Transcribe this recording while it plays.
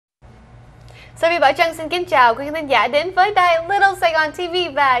Sophie Bảo Trân xin kính chào quý khán giả đến với đài Little Saigon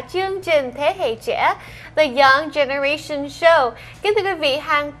TV và chương trình Thế hệ trẻ The Young Generation Show. Kính thưa quý vị,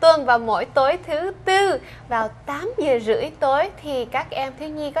 hàng tuần vào mỗi tối thứ Tư vào 8 giờ rưỡi tối thì các em thiếu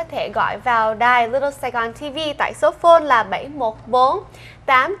nhi có thể gọi vào đài Little Saigon TV tại số phone là 714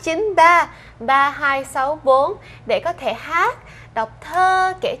 893 3264 để có thể hát, đọc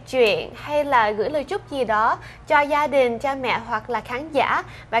thơ, kể chuyện hay là gửi lời chúc gì đó cho gia đình, cha mẹ hoặc là khán giả,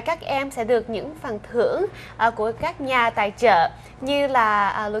 và các em sẽ được những phần thưởng của các nhà tài trợ, như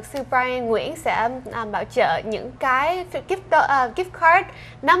là luật sư Brian Nguyễn sẽ bảo trợ những cái gift card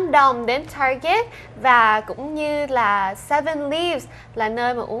 5 đồng đến Target, và cũng như là Seven Leaves là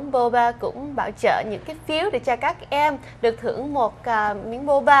nơi mà uống boba cũng bảo trợ những cái phiếu để cho các em được thưởng một miếng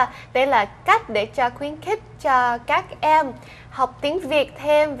boba. Đây là cách để cho khuyến khích cho các em học tiếng Việt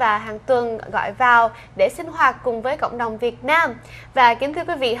thêm và hàng tuần gọi vào để sinh hoạt cùng với cộng đồng Việt Nam. Và kính thưa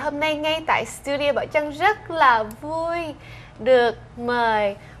quý vị, hôm nay ngay tại studio Bảo Trân rất là vui được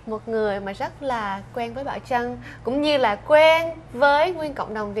mời một người mà rất là quen với Bảo Trân, cũng như là quen với nguyên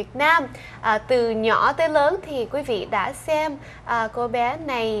cộng đồng Việt Nam. Từ nhỏ tới lớn thì quý vị đã xem cô bé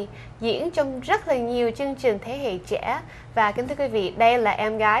này diễn trong rất là nhiều chương trình thế hệ trẻ. Và kính thưa quý vị, đây là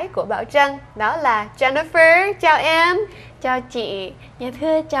em gái của Bảo Trân, đó là Jennifer. Chào em. Chào chị. Dạ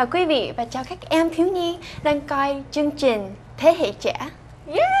thưa, chào quý vị và chào các em thiếu nhi đang coi chương trình Thế hệ trẻ.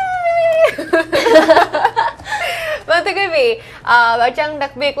 Yeah! Vâng, thưa quý vị, Bảo Trân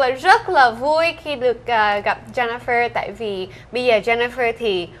đặc biệt là rất là vui khi được gặp Jennifer, tại vì bây giờ Jennifer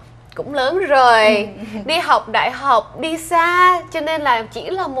thì cũng lớn rồi, đi học đại học, đi xa, cho nên là chỉ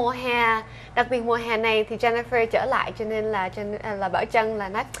là mùa hè. Đặc biệt mùa hè này thì Jennifer trở lại, cho nên là Bảo Trân là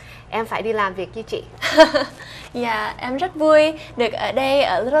nói em phải đi làm việc với chị. Dạ, em rất vui được ở đây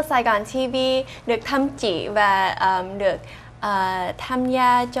ở Little Saigon TV, được thăm chị và được tham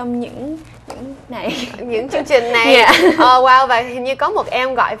gia trong những chương trình này. Yeah. Wow, và hình như có một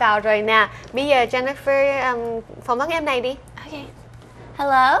em gọi vào rồi nè. Bây giờ Jennifer phỏng vấn em này đi. Ok.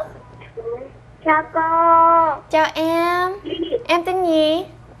 Hello. Chào cô. Chào em. Em tên gì?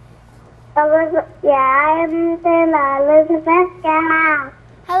 Dạ, em tên là Elizabeth Ca.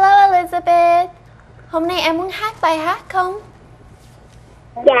 Hello Elizabeth. Hôm nay em muốn hát bài hát không?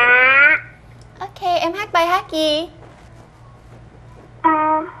 Dạ. Ok, em hát bài hát gì?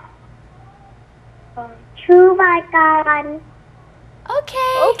 True by God. Ok.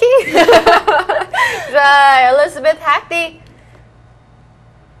 Ok. Rồi, Elizabeth hát đi.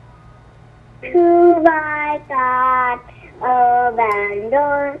 True by God ở bản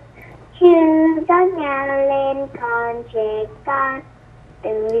đôi, chim gió ngang lên con trẻ con,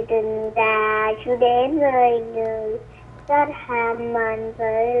 từ rừng già chú đến với người, rất ham ăn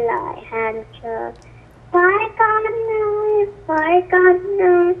với loại ham chơi. Phải con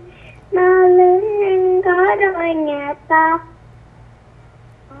ơi, nó lớn lên có đôi nhà to,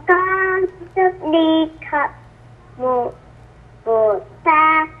 con sắp đi khắp một của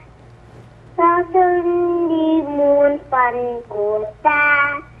ta, ta thân đi muôn phần của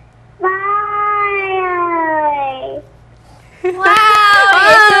ta. Bye ơi. Wow,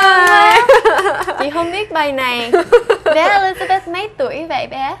 dễ thương quá. Chị không biết bài này. Bé Elizabeth mấy tuổi vậy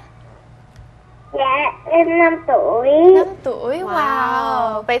bé? Dạ, em 5 tuổi. 5 tuổi,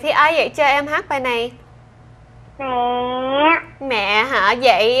 wow. Vậy thì ai dạy cho em hát bài này? Mẹ. Mẹ hả?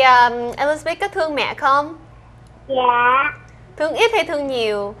 Vậy Elizabeth có thương mẹ không? Dạ. Thương ít hay thương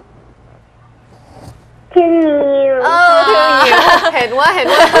nhiều? Thương nhiều. Thương nhiều. Hên quá.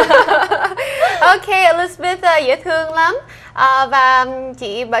 Ok, Elizabeth dễ thương lắm. Và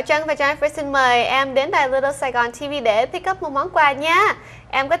chị Bảo Trân và Jennifer xin mời em đến đài Little Saigon TV để pick up một món quà nha.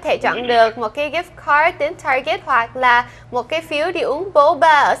 Em có thể chọn được một cái gift card đến Target hoặc là một cái phiếu đi uống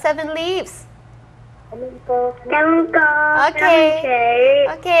boba ở Seven Leaves. Cảm ơn cô. Ok. Cảm ơn chị.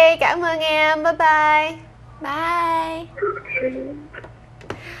 Ok, cảm ơn em. Bye bye. Bye.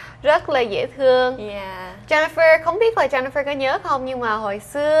 Rất là dễ thương. Yeah. Jennifer, không biết là Jennifer có nhớ không, nhưng mà hồi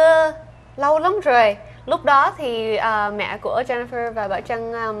xưa lâu lắm rồi, lúc đó thì mẹ của Jennifer và Bảo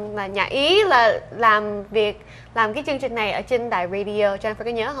Trân là nhà Ý là làm cái chương trình này ở trên đài radio. Jennifer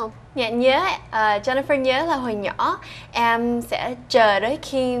có nhớ không? Dạ nhớ. Jennifer nhớ là hồi nhỏ em sẽ chờ đến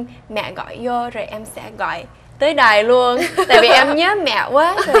khi mẹ gọi vô rồi em sẽ gọi tới đài luôn, tại vì em nhớ mẹ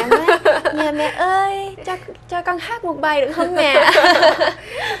quá. Rồi em nói nhà mẹ ơi, cho con hát một bài được không mẹ?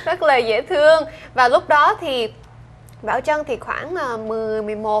 Rất là dễ thương. Và lúc đó thì Bảo Trân thì khoảng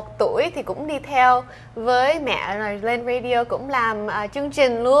 10-11 tuổi thì cũng đi theo với mẹ rồi lên radio cũng làm chương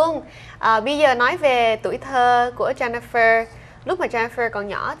trình luôn. Bây giờ nói về tuổi thơ của Jennifer, lúc mà Jennifer còn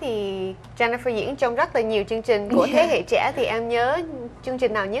nhỏ thì Jennifer diễn trong rất là nhiều chương trình của thế hệ trẻ, thì em nhớ chương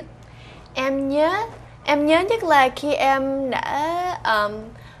trình nào nhất? Em nhớ nhất là khi em đã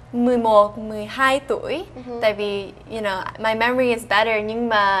 11, 12 tuổi. Tại vì my memory is better, nhưng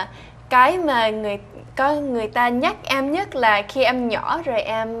mà cái mà người ta nhắc em nhất là khi em nhỏ rồi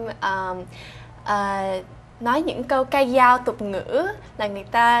em nói những câu ca dao tục ngữ, là người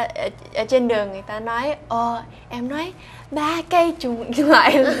ta ở trên đường người ta nói em nói 3 cây trùng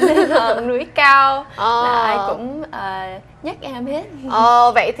lại lên hòn núi cao, là ai cũng nhắc em hết.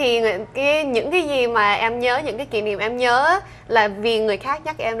 Vậy thì những cái gì mà em nhớ, những cái kỷ niệm em nhớ là vì người khác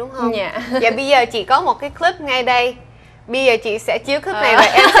nhắc em đúng không? Dạ bây giờ chị có một cái clip ngay đây. Bây giờ chị sẽ chiếu clip này và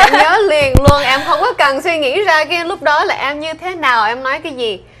em sẽ nhớ liền luôn. Em không có cần suy nghĩ ra cái lúc đó là em như thế nào, em nói cái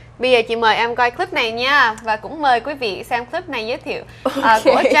gì. Bây giờ chị mời em coi clip này nha. Và cũng mời quý vị xem clip này giới thiệu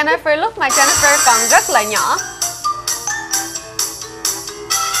của Jennifer lúc mà Jennifer còn rất là nhỏ.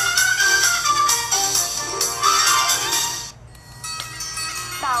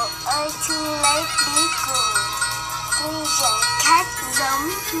 Tàu ơi thương lấy bí cùng, tuy rằng khác giống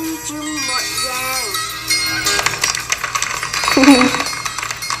nhưng chung một dạng.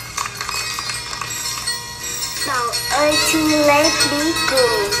 Tàu ơi thương lấy bí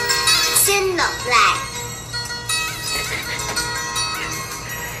cùng. Xin đọc lại.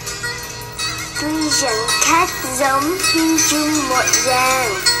 Tuy rằng khác giống nhưng chung một dạng.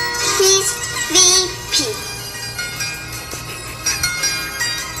 Please repeat.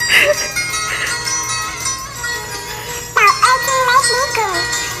 Tàu ơi thương lấy bí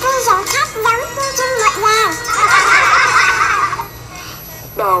cùng, tuy rằng khác giống nhưng chung một dạng.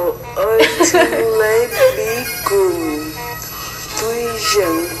 Tàu ơi thương lấy bí cùng, tuy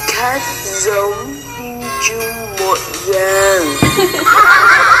rằng khác giống nhưng chung một dạng.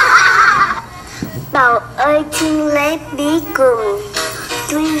 Tàu ơi thương lấy bí cùng,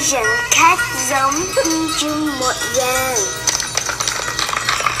 tuy rằng khác giống nhưng chung một dạng.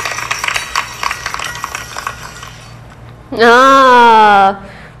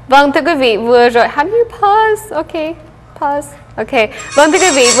 Vâng thưa quý vị, vừa rồi how do you pause? Okay, pause. Ok, vâng thưa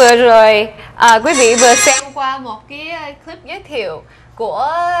quý vị, vừa rồi quý vị vừa xem qua một cái clip giới thiệu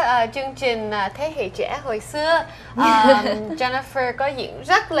của chương trình Thế hệ trẻ hồi xưa. Jennifer có diễn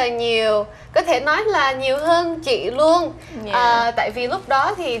rất là nhiều, có thể nói là nhiều hơn chị luôn. Tại vì lúc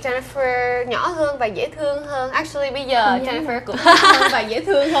đó thì Jennifer nhỏ hơn và dễ thương hơn. Actually bây giờ Jennifer cũng nhỏ hơn và dễ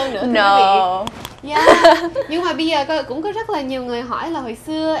thương hơn nữa thưa quý vị. Nhưng mà bây giờ cũng có rất là nhiều người hỏi là hồi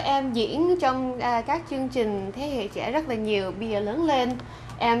xưa em diễn trong các chương trình thế hệ trẻ rất là nhiều, bây giờ lớn lên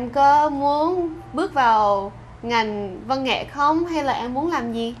em có muốn bước vào ngành văn nghệ không, hay là em muốn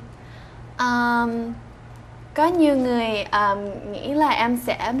làm gì? Có nhiều người nghĩ là em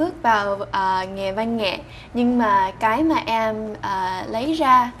sẽ bước vào nghề văn nghệ, nhưng mà cái mà em lấy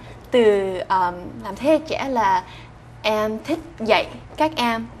ra từ làm thế hệ trẻ là em thích dạy các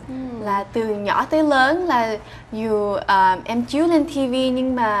em. Là từ nhỏ tới lớn, là dù em chiếu lên TV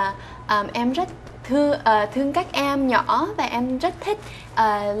nhưng mà em rất thương các em nhỏ và em rất thích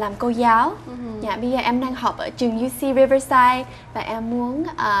làm cô giáo. Bây giờ em đang học ở trường UC Riverside và em muốn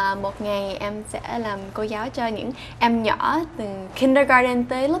một ngày em sẽ làm cô giáo cho những em nhỏ từ kindergarten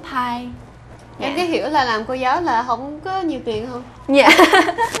tới lớp 2. Em có hiểu là làm cô giáo là không có nhiều tiền không?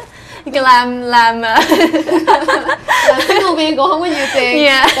 Làm huấn luyện viên cũng không có nhiều tiền.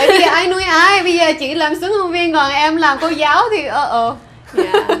 Tại vì ai nuôi ai, bây giờ chị làm huấn luyện viên còn em làm cô giáo thì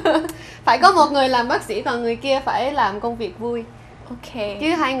phải có một người làm bác sĩ còn người kia phải làm công việc vui.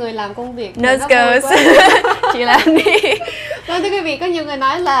 Chứ hai người làm công việc no goes. Chị làm đi. Vâng thưa quý vị, có nhiều người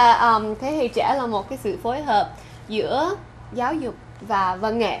nói là thế hệ trẻ là một cái sự phối hợp giữa giáo dục và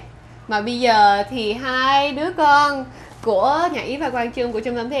văn nghệ. Mà bây giờ thì hai đứa con của Nhã Ý và Quang Trương của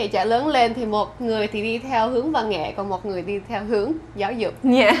Trung tâm Thế hệ trẻ lớn lên thì một người thì đi theo hướng văn nghệ, còn một người đi theo hướng giáo dục.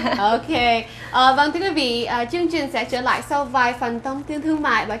 Ok. Vâng thưa quý vị, chương trình sẽ trở lại sau vài phần thông tin thương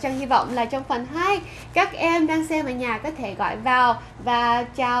mại, và Trân hy vọng là trong phần 2 các em đang xem ở nhà có thể gọi vào và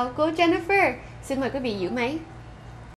chào cô Jennifer. Xin mời quý vị giữ máy.